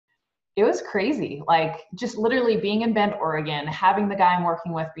It was crazy. Like just literally being in Bend, Oregon, having the guy I'm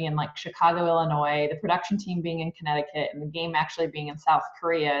working with be in like Chicago, Illinois, the production team being in Connecticut, and the game actually being in South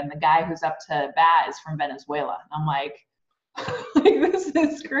Korea, and the guy who's up to bat is from Venezuela. I'm like, like this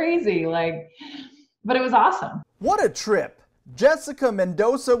is crazy. Like, but it was awesome. What a trip. Jessica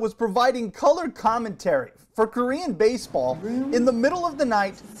Mendoza was providing color commentary for Korean baseball in the middle of the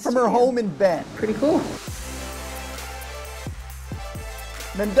night from her home in Bend. Pretty cool.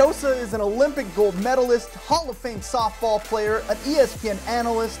 Mendoza is an Olympic gold medalist, Hall of Fame softball player, an ESPN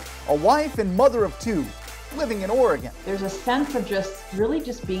analyst, a wife and mother of two, living in Oregon. There's a sense of just really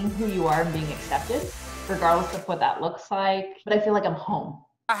just being who you are and being accepted, regardless of what that looks like. But I feel like I'm home.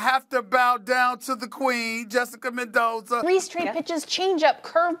 I have to bow down to the queen, Jessica Mendoza. 3 straight pitches, changeup,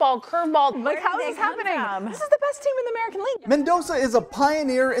 curveball, curveball. Like, how is this happening? This is the best team in the American League. Mendoza is a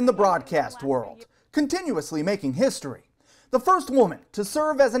pioneer in the broadcast world, continuously making history. The first woman to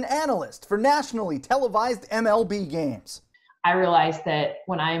serve as an analyst for nationally televised MLB games. I realized that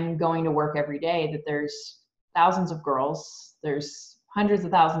when I'm going to work every day that there's thousands of girls, there's hundreds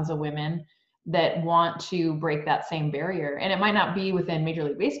of thousands of women that want to break that same barrier. And it might not be within Major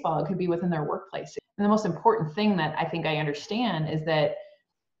League Baseball, it could be within their workplace. And the most important thing that I think I understand is that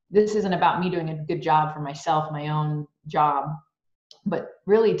this isn't about me doing a good job for myself, my own job, but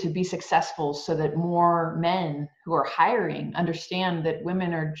really to be successful so that more men who are hiring understand that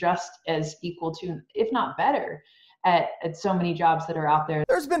women are just as equal to, if not better, at so many jobs that are out there.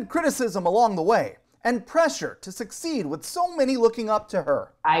 There's been criticism along the way and pressure to succeed with so many looking up to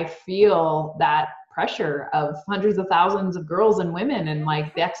her. I feel that pressure of hundreds of thousands of girls and women and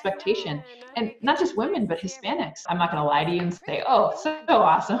like the expectation, and not just women, but Hispanics. I'm not gonna lie to you and say, oh, so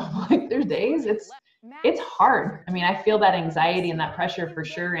awesome. Like there's days it's hard. I mean, I feel that anxiety and that pressure for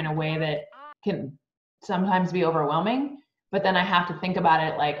sure in a way that can sometimes be overwhelming, but then I have to think about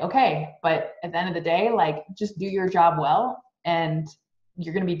it like, okay, but at the end of the day, like just do your job well and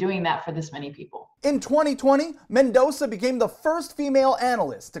you're going to be doing that for this many people. In 2020, Mendoza became the first female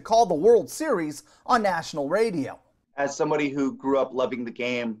analyst to call the World Series on national radio. As somebody who grew up loving the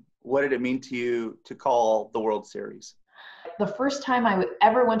game, what did it mean to you to call the World Series? The first time I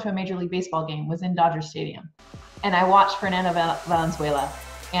ever went to a Major League Baseball game was in Dodger Stadium. And I watched Fernando Valenzuela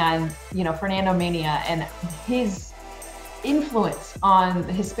and, Fernando Mania and his influence on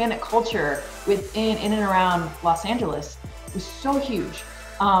the Hispanic culture in and around Los Angeles was so huge.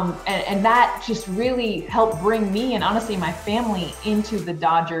 And that just really helped bring me and honestly my family into the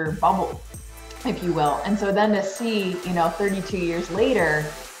Dodger bubble, if you will. And so then to see, 32 years later,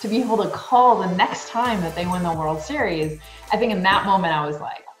 to be able to call the next time that they win the World Series, I think in that moment I was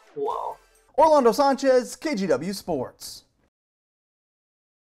like, whoa. Orlando Sanchez, KGW Sports.